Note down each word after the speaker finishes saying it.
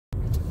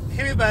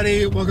Hey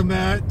everybody, welcome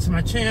back to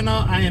my channel.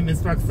 I am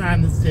Miss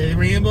Roxanne, this is Daily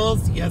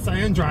Rambles. Yes, I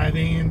am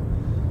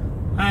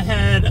driving. I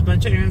had a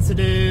bunch of errands to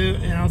do,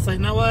 and I was like,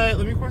 you know what,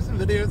 let me record some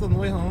videos on the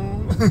way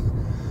home.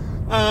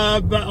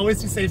 But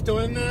always be safe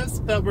doing this.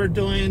 But we're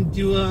doing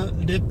Dua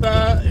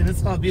Lipa, and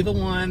it's called Be The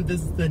One.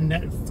 This is the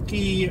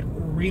Netsky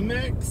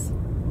remix.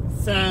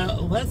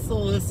 So let's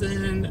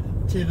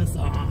listen to the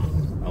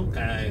song,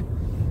 okay?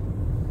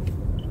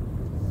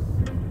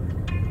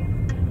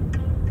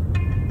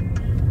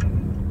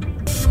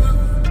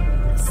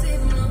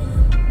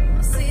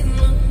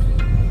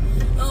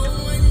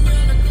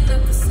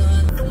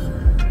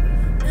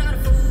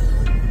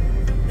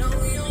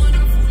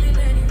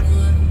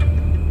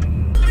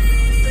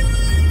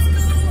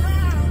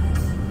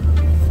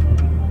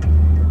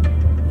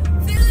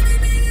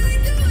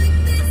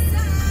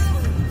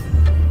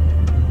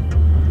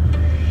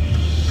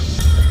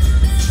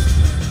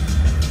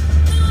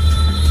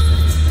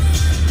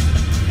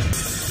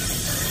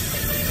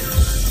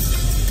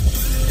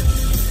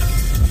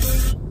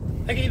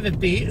 Okay, the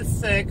beat is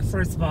sick,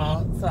 first of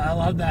all, so I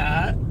love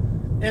that.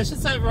 And it's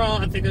just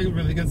overall, I think, a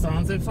really good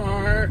song so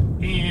far,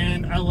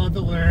 and I love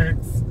the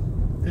lyrics.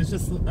 It's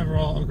just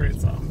overall a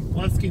great song.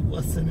 Let's keep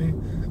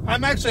listening.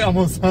 I'm actually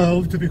almost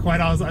home, to be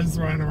quite honest. I'm just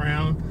running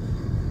around.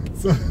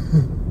 So.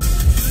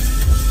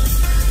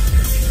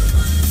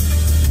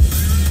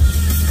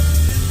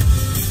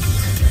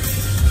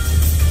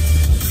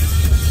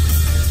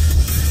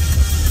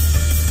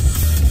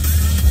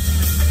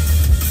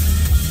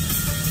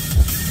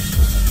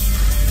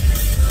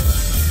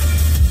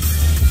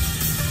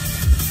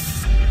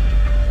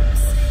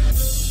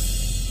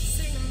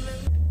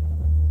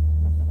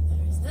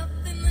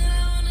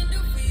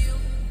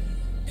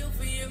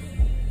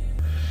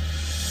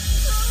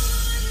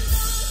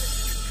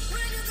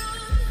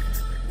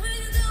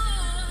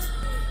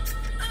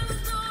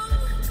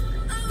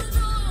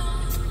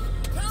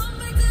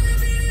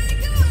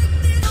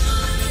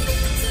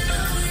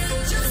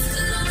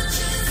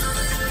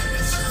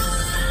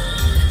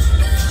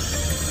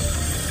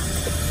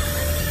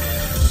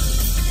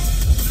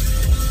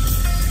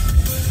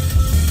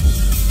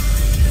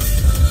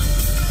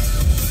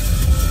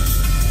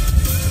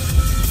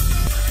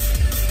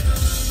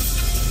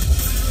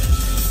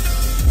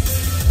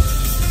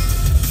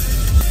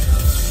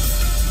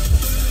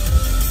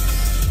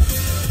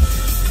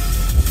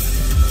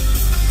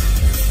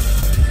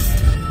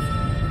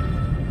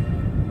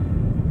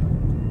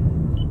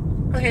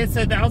 Okay,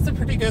 so that was a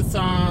pretty good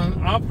song.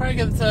 I'll probably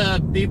give it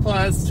a B+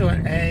 to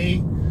an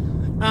A.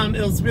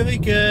 It was really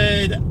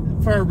good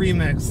for a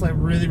remix, like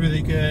really,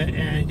 really good.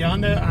 And y'all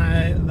know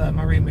I love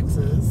my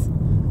remixes.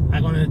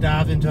 I'm going to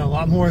dive into a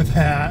lot more of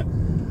that.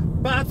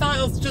 But I thought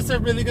it was just a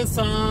really good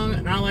song,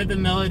 and I like the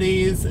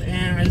melodies,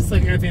 and I just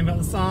like everything about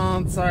the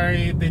song.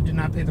 Sorry, they did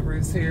not pay the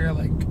roofs here.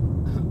 Like,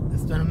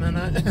 it's been a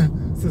minute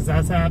since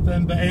that's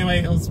happened. But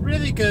anyway, it was a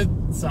really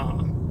good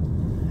song.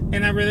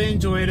 And I really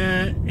enjoyed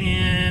it,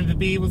 and the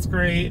beat was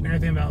great, and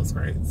everything about it was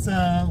great.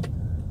 So,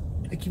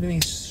 I keep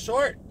it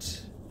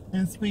short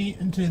and sweet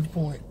and to the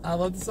point. I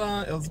love the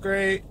song, it was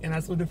great, and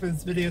that's what I do for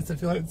this video. So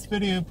if you like this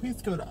video,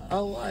 please give it a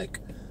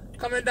like.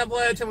 Comment down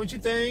below, tell me what you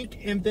think,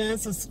 and then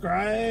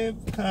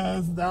subscribe,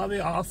 because that'll be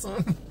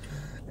awesome.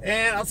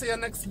 And I'll see you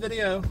on the next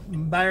video.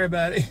 Bye,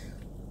 everybody.